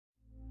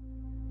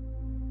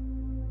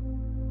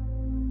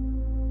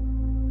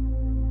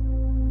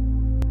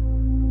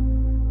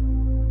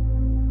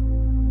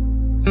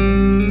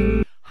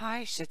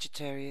Hi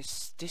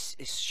Sagittarius, this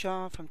is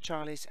Shah from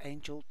Charlie's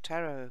Angel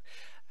Tarot,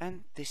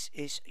 and this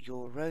is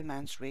your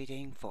romance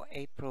reading for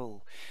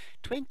April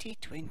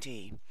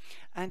 2020.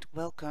 And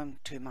welcome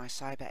to my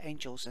cyber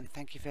angels, and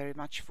thank you very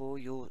much for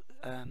your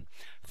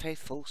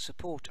faithful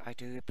support. I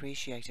do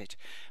appreciate it.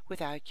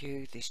 Without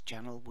you, this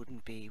channel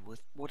wouldn't be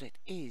with what it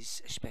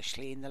is,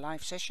 especially in the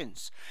live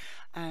sessions.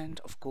 And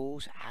of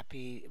course,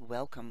 happy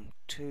welcome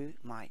to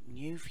my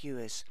new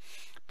viewers.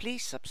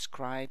 Please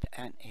subscribe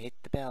and hit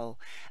the bell.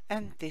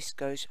 And this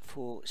goes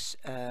for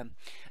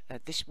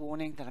this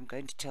warning that I'm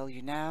going to tell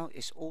you now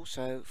is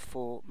also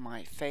for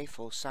my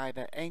faithful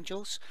cyber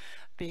angels,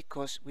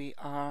 because we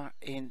are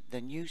in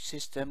the new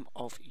system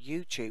of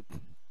YouTube.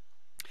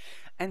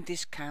 And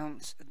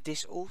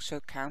this also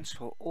counts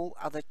for all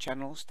other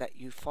channels that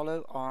you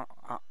follow or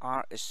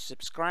are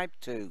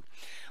subscribed to.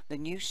 The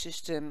new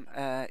system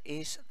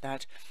is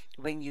that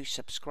when you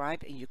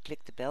subscribe and you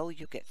click the bell,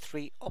 you get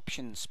 3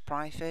 options: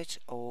 private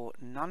or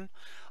none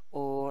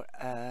or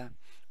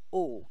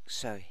all.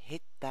 So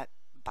hit that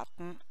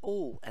button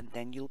all and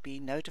then you'll be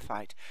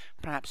notified.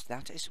 Perhaps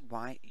that is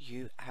why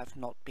you have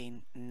not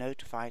been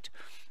notified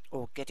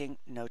or getting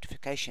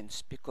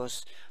notifications,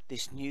 because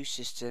this new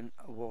system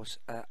was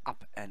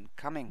up and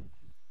coming.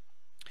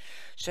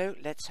 So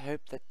let's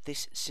hope that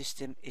this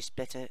system is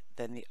better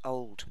than the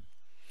old.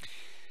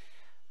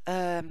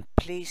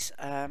 Please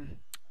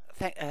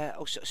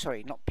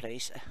sorry, not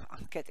please.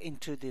 I'll get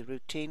into the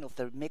routine of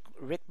the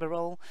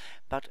rigmarole,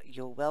 but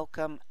you're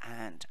welcome.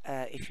 And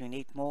if you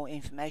need more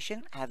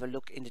information, have a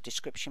look in the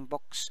description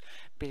box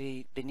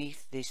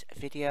beneath this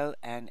video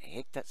and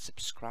hit that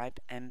subscribe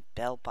and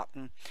bell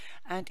button.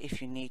 And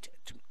if you need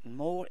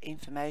more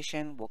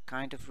information, what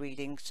kind of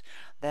readings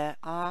there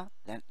are,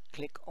 then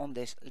click on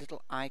this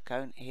little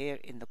icon here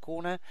in the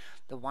corner,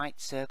 the white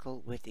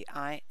circle with the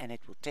eye, and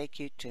it will take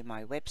you to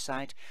my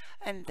website,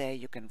 and there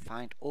you can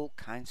find all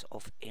kinds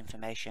of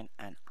information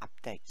and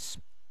updates.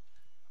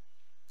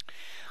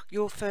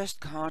 Your first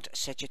card,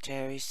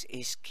 Sagittarius,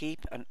 is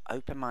keep an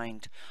open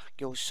mind.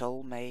 Your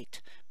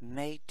soulmate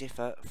may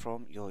differ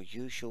from your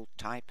usual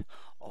type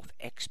of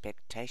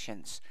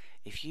expectations.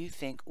 If you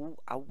think, oh,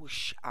 I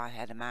wish I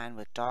had a man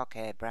with dark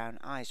hair, brown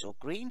eyes or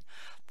green,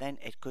 then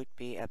it could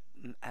be a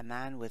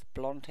man with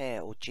blonde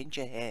hair or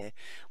ginger hair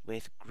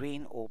with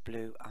green or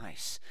blue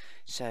eyes.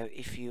 So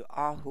if you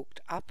are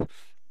hooked up,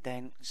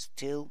 then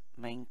still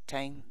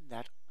maintain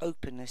that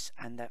openness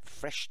and that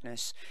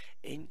freshness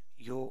in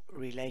your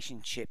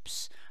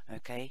relationships.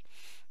 Okay,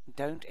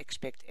 don't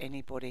expect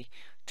anybody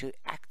to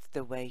act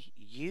the way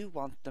you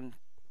want them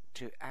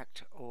to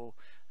act or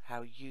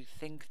how you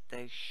think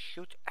they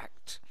should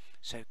act.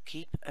 So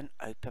keep an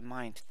open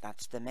mind.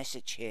 That's the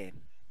message here.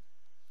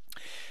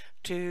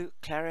 To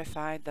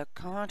clarify the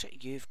card,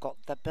 you've got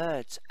the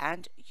birds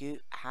and you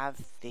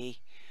have the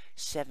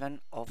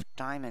 7 of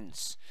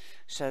diamonds.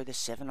 So the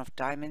 7 of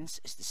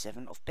diamonds is the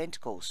 7 of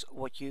pentacles.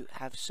 What you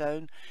have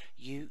sown,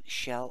 you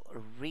shall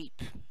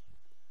reap.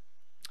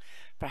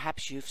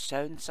 Perhaps you've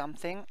sown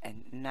something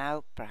and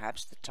now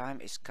perhaps the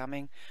time is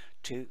coming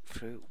to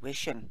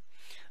fruition.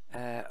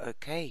 It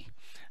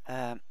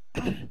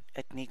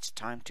needs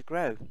time to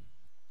grow.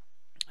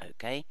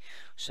 Okay,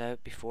 so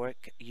before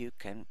you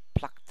can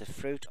pluck the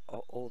fruit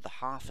or the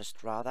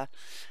harvest rather.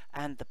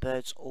 And the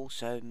birds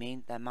also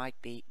mean there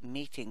might be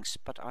meetings,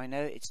 but I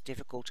know it's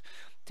difficult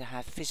to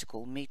have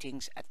physical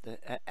meetings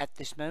at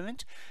this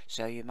moment,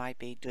 so you might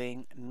be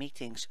doing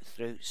meetings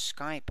through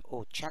Skype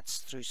or chats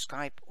through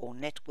Skype or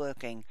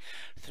networking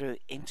through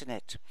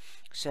internet.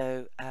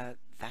 So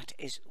that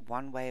is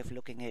one way of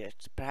looking at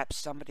it. Perhaps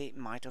somebody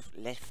might have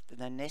left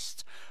the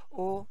nest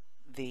or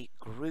the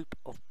group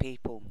of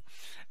people.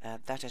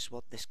 That is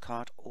what this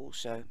card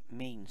also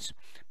means.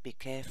 Be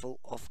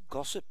careful of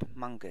gossip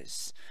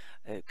mongers,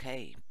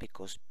 okay,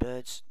 because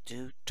birds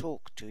do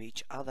talk to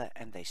each other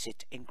and they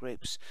sit in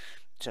groups.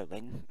 So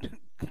when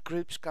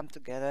groups come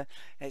together,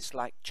 it's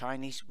like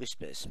Chinese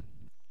whispers.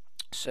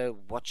 So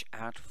watch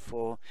out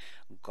for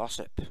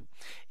gossip.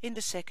 In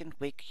the second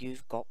week,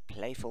 you've got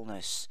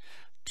playfulness.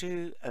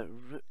 To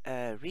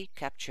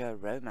recapture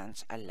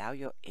romance, allow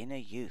your inner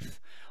youth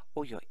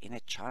or your inner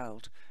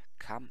child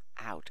come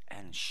out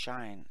and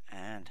shine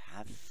and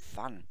have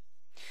fun.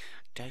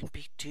 Don't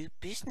be too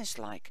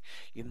businesslike.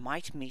 You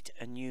might meet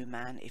a new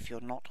man if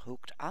you're not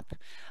hooked up,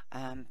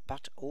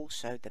 but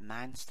also the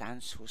man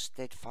stands for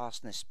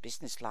steadfastness,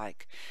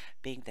 businesslike,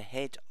 being the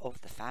head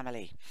of the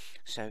family.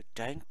 So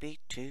don't be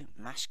too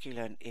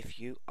masculine if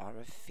you are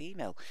a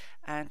female,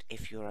 and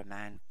if you're a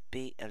man,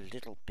 be a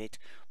little bit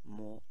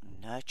more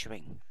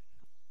nurturing.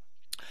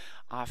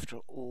 After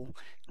all,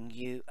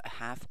 you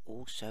have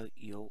also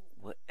your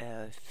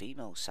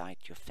female side,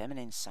 your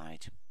feminine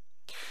side.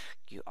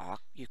 You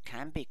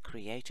can be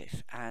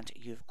creative, and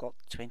you've got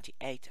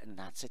 28 and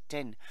that's a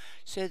 10.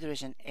 So there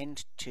is an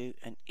end to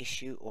an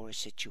issue or a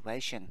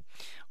situation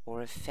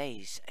or a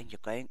phase, and you're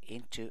going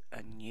into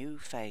a new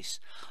phase.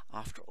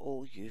 After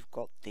all, you've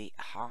got the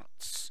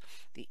hearts,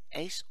 the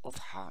ace of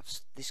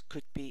hearts. This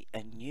could be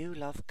a new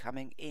love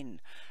coming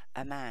in,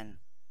 a man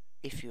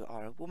if you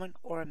are a woman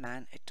or a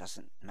man, it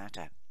doesn't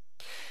matter.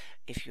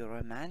 If you're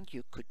a man,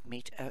 you could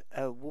meet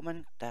a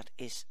woman that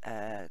is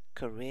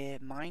career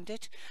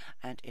minded,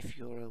 and if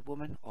you're a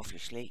woman,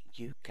 obviously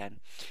you can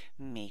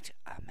meet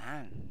a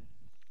man.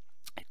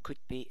 It could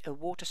be a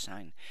water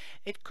sign,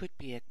 it could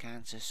be a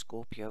Cancer,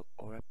 Scorpio,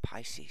 or a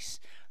Pisces.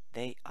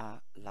 They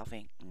are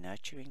loving,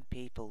 nurturing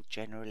people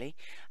generally,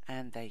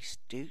 and they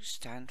do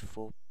stand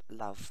for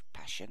love,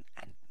 passion,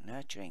 and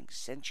nurturing,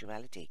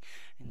 sensuality,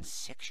 and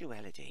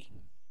sexuality.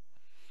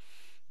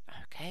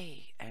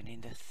 Okay, and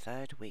in the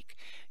third week,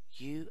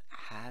 you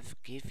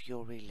give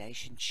your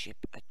relationship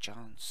a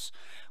chance.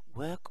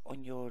 Work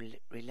on your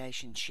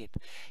relationship.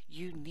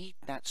 You need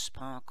that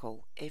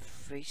sparkle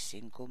every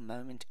single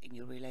moment in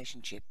your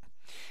relationship.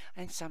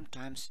 And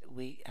sometimes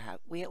we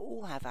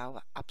all have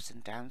our ups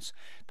and downs,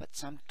 but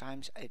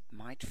sometimes it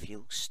might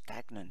feel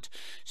stagnant.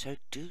 So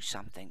do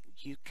something.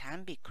 You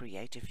can be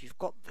creative. You've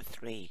got the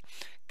 3.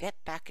 Get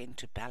back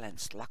into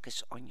balance. Luck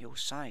is on your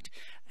side,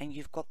 and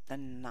you've got the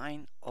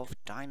 9 of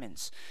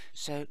diamonds.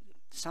 So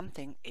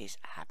something is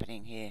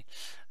happening here,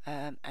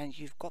 and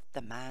you've got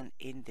the man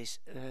in this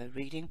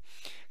reading.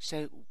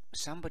 So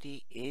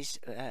somebody is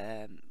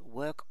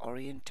work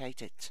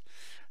orientated,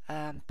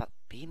 but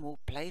be more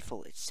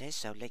playful. It says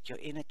so. Let your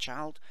inner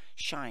child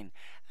shine.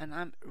 And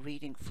I'm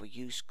reading for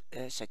you,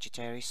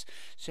 Sagittarius,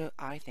 so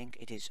I think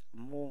it is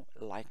more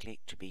likely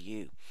to be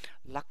you.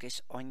 Luck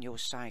is on your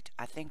side.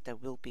 I think there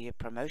will be a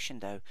promotion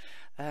though.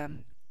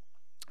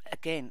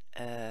 Again,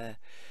 a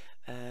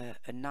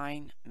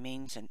 9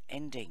 means an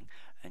ending,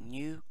 a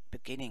new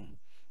beginning.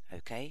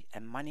 Okay,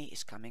 and money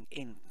is coming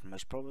in,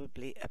 most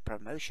probably a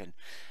promotion,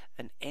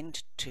 an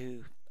end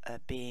to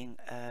being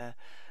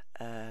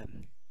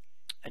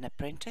an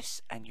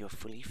apprentice, and you're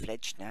fully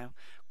fledged now,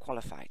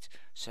 qualified.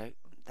 So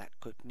that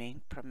could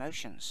mean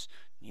promotions,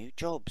 new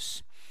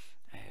jobs.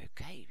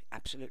 Okay,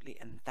 absolutely,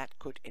 and that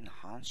could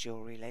enhance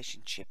your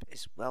relationship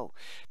as well,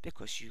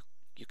 because you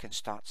can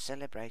start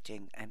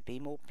celebrating and be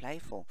more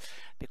playful,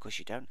 because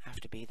you don't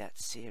have to be that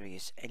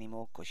serious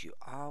anymore, because you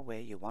are where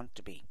you want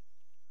to be.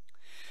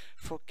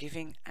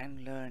 Forgiving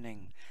and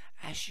learning.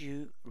 As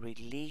you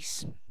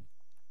release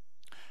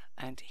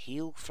and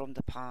heal from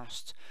the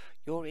past,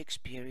 you'll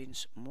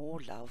experience more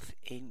love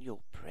in your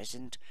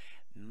present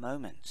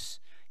moments.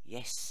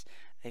 Yes,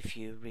 if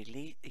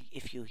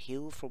you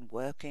heal from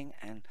working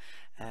and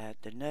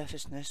the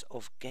nervousness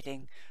of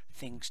getting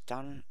things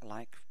done,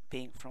 like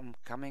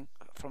coming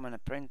from an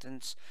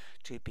apprentice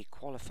to be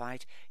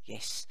qualified,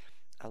 yes,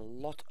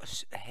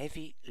 a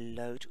heavy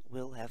load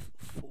will have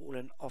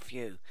fallen off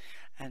you,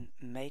 and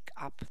make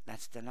up.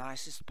 That's the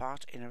nicest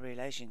part in a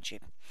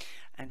relationship,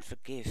 and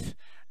forgive,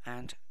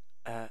 and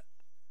uh,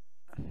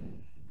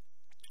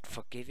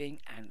 forgiving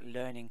and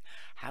learning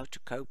how to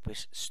cope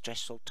with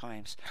stressful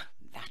times.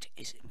 That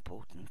is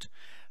important.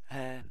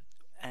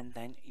 And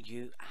then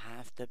you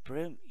have the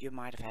broom. You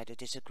might have had a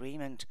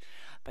disagreement,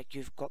 but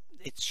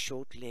it's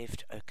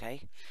short-lived,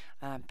 okay?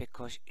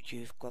 Because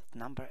you've got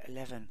number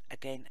 11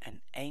 again,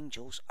 and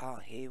angels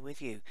are here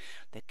with you.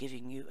 They're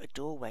giving you a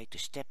doorway to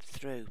step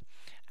through,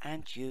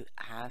 and you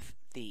have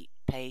the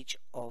Page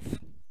of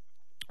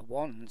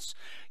Wands.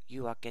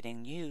 You are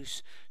getting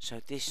news,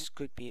 so this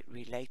could be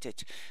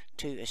related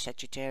to a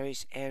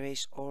Sagittarius,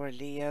 Aries, or a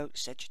Leo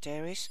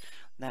Sagittarius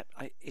that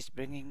is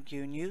bringing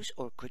you news,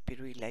 or could be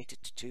related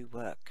to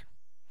work.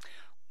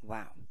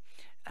 Wow.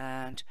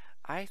 And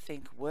I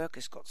think work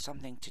has got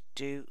something to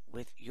do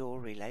with your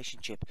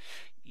relationship.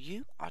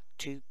 You are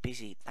too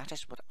busy. That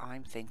is what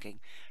I'm thinking.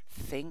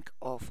 Think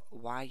of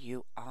why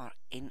you are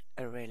in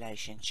a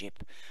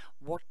relationship.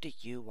 What do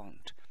you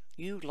want?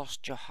 You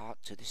lost your heart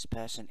to this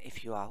person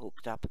if you are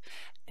hooked up,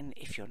 and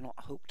if you're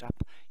not hooked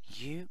up,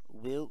 you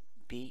will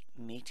be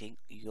meeting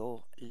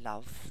your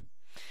love.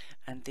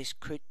 And this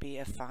could be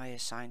a fire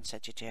sign,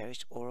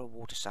 Sagittarius, or a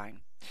water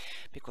sign,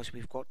 because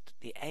we've got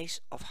the Ace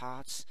of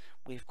Hearts,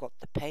 we've got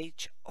the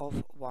Page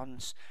of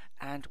Wands,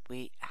 and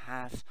we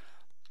have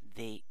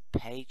the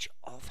Page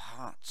of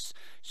Hearts.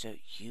 So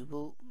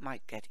you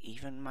might get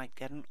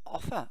an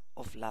offer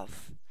of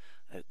love.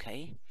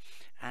 Okay,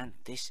 and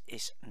this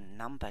is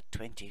number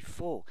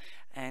 24,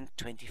 and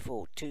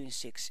 24, 2 and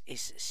 6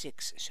 is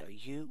 6, so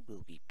you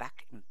will be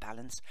back in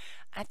balance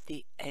at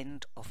the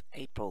end of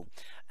April,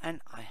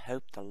 and I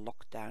hope the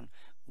lockdown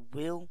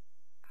will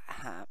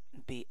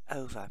be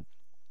over,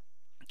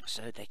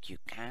 so that you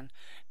can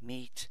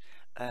meet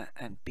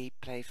and be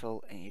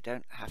playful, and you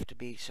don't have to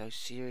be so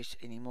serious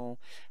anymore,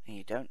 and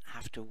you don't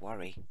have to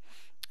worry.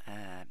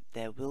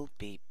 There will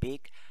be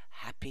big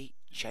happy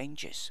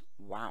changes.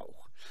 Wow.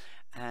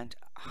 And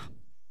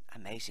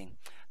amazing.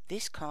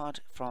 This card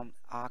from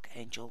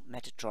Archangel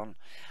Metatron,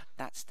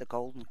 that's the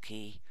golden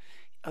key.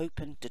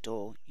 Open the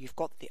door. You've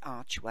got the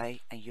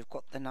archway, and you've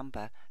got the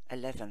number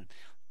 11.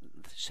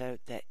 So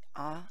there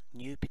are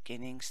new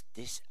beginnings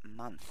this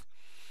month.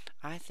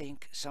 I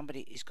think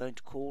somebody is going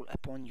to call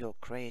upon your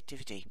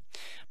creativity,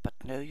 but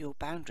know your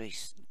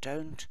boundaries.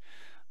 Don't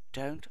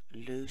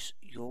lose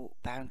your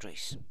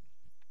boundaries.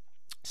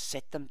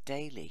 set them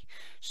daily.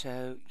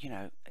 So you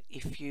know,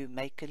 if you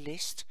make a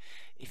list,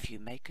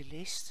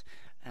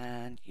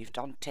 and you've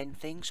done 10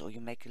 things, or you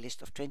make a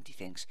list of 20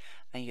 things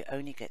and you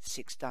only get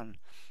 6 done,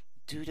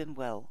 do them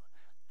well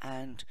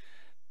and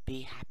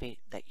be happy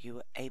that you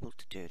were able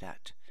to do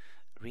that.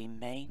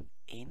 Remain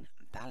in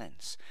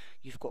balance.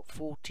 You've got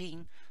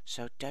 14,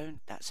 so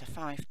that's a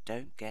 5,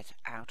 don't get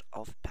out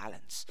of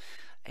balance.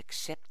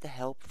 Accept the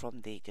help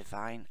from the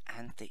divine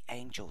and the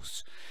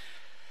angels.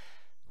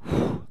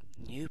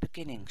 New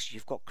beginnings.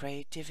 You've got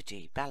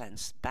creativity,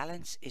 balance.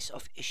 Balance is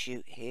of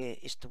issue. Here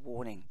is the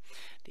warning.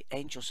 The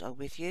angels are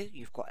with you.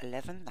 You've got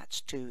 11.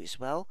 That's 2 as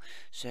well.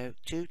 So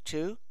 2,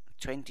 2,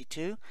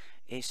 22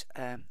 is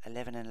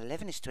 11, and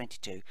 11 is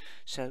 22.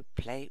 So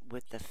play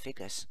with the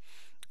figures.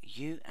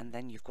 And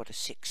then you've got a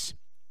 6.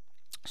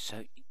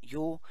 So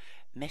your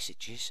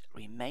messages: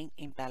 remain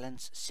in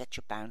balance, set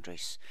your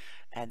boundaries,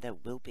 and there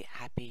will be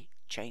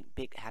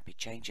big happy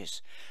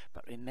changes.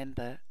 But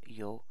remember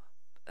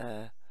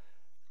uh,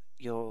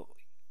 your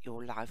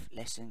life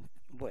lesson,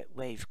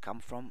 where you've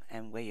come from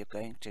and where you're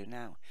going to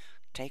now.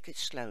 Take it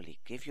slowly.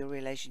 Give your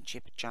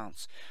relationship a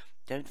chance.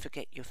 Don't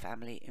forget your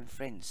family and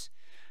friends,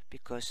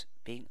 because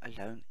being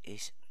alone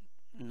is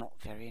not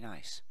very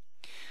nice.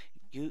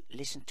 You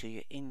listen to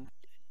your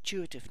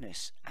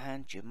intuitiveness,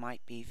 and you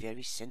might be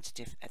very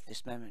sensitive at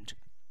this moment.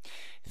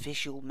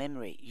 Visual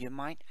memory. You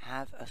might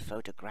have a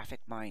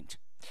photographic mind.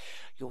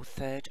 Your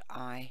third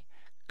eye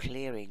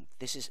clearing.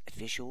 This is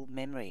visual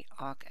memory.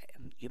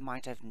 You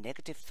might have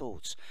negative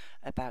thoughts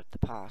about the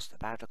past,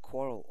 about a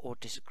quarrel or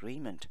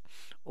disagreement,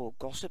 or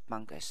gossip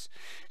mongers.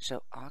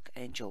 So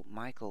Archangel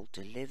Michael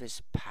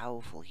delivers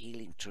powerful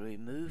healing to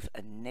remove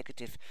a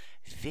negative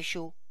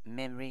visual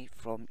memory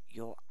from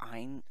your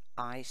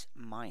eye's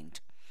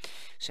mind.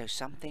 So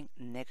something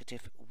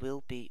negative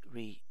will be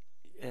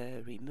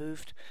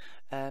removed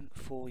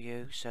for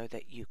you, so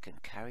that you can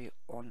carry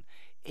on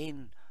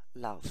in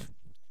love,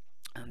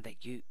 and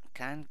that you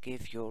can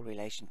give your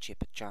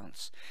relationship a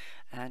chance,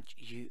 and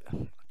you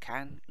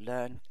can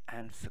learn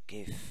and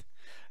forgive.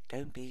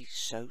 Don't be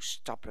so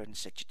stubborn,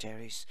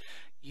 Sagittarius.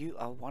 You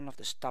are one of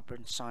the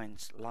stubborn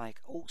signs,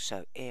 like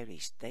also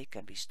Aries. They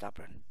can be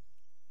stubborn,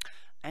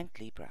 and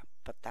Libra,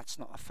 but that's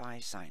not a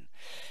fire sign.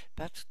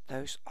 But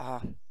those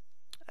are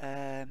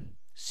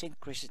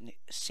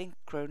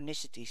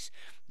synchronicities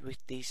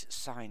with these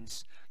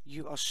signs.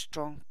 You are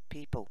strong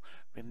people,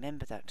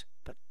 remember that,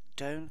 but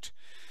don't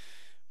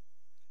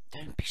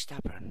be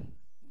stubborn.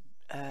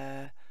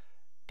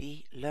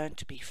 Learn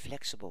to be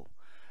flexible.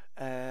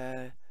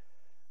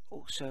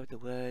 Also the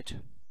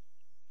word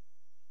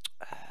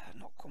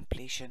not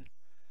completion,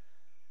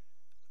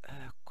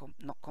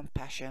 not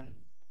compassion,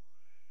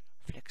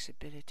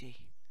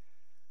 flexibility,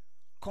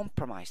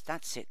 compromise.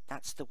 That's it.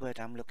 That's the word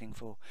I'm looking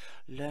for.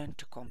 Learn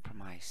to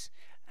compromise,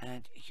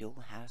 and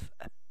you'll have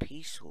a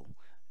peaceful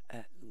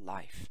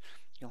life.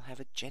 You'll have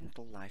a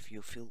gentle life.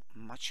 You'll feel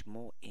much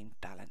more in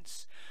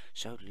balance.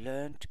 So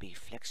learn to be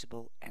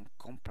flexible and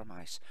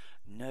compromise.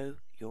 Know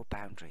your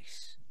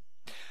boundaries.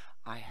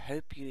 I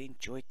hope you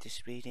enjoyed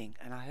this reading,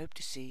 and I hope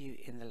to see you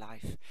in the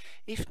life.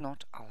 If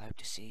not, I'll hope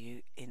to see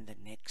you in the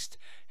next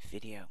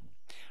video.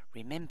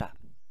 Remember,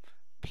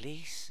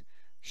 please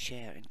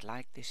share and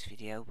like this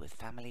video with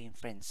family and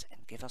friends,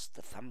 and give us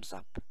the thumbs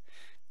up.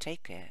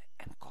 Take care,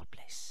 and God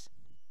bless.